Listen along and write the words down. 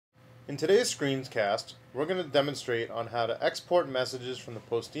In today's screencast, we're going to demonstrate on how to export messages from the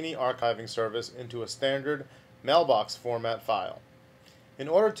Postini archiving service into a standard mailbox format file. In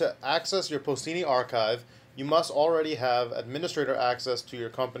order to access your Postini archive, you must already have administrator access to your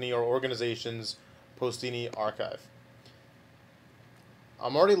company or organization's Postini archive.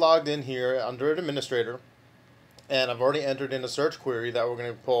 I'm already logged in here under administrator, and I've already entered in a search query that we're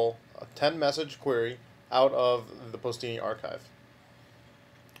going to pull a 10 message query out of the Postini archive.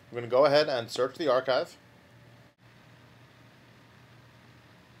 We're going to go ahead and search the archive.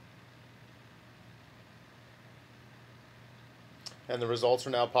 And the results are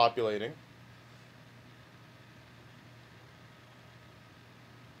now populating.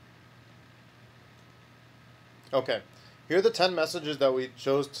 Okay, here are the 10 messages that we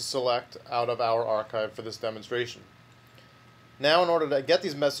chose to select out of our archive for this demonstration. Now, in order to get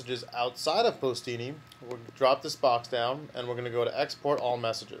these messages outside of Postini, we'll drop this box down and we're going to go to Export All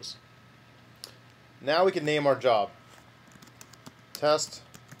Messages. Now we can name our job. Test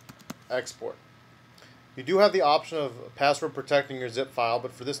Export. You do have the option of password protecting your zip file,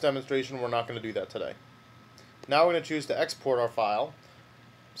 but for this demonstration we're not going to do that today. Now we're going to choose to export our file.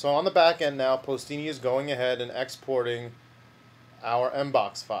 So on the back end now, Postini is going ahead and exporting our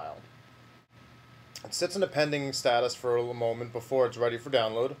mbox file. It sits in a pending status for a moment before it's ready for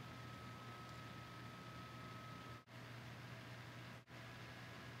download.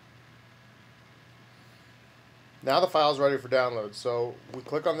 Now the file is ready for download, so we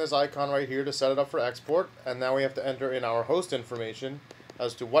click on this icon right here to set it up for export, and now we have to enter in our host information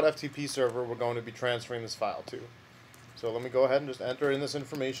as to what FTP server we're going to be transferring this file to. So let me go ahead and just enter in this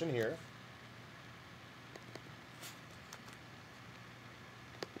information here.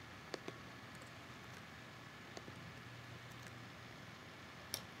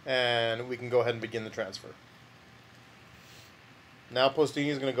 And we can go ahead and begin the transfer. Now Postini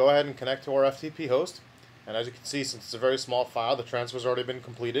is going to go ahead and connect to our FTP host. And as you can see, since it's a very small file, the transfer has already been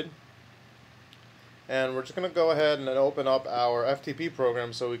completed. And we're just going to go ahead and open up our FTP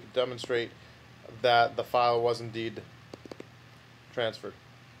program so we can demonstrate that the file was indeed transferred.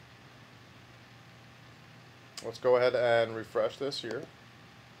 Let's go ahead and refresh this here.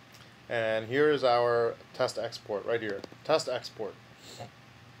 And here is our test export right here. Test export.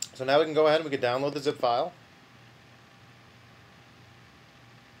 So now we can go ahead and we can download the zip file.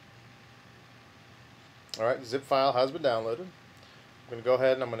 Alright, the zip file has been downloaded. I'm going to go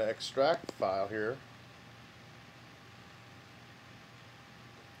ahead and I'm going to extract the file here.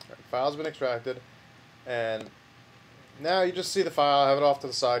 Alright, the file's been extracted. And now you just see the file. I have it off to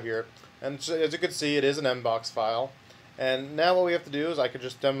the side here. And as you can see, it is an mbox file. And now what we have to do is I could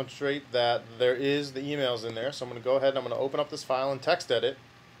just demonstrate that there is the emails in there. So I'm going to go ahead and I'm going to open up this file and text edit.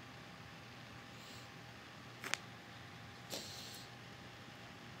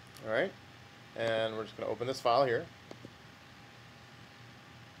 Alright, and we're just going to open this file here.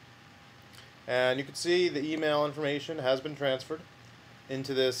 And you can see the email information has been transferred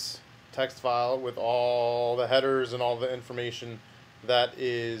into this text file with all the headers and all the information that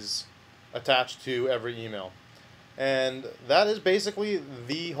is attached to every email. And that is basically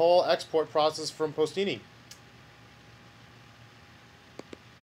the whole export process from Postini.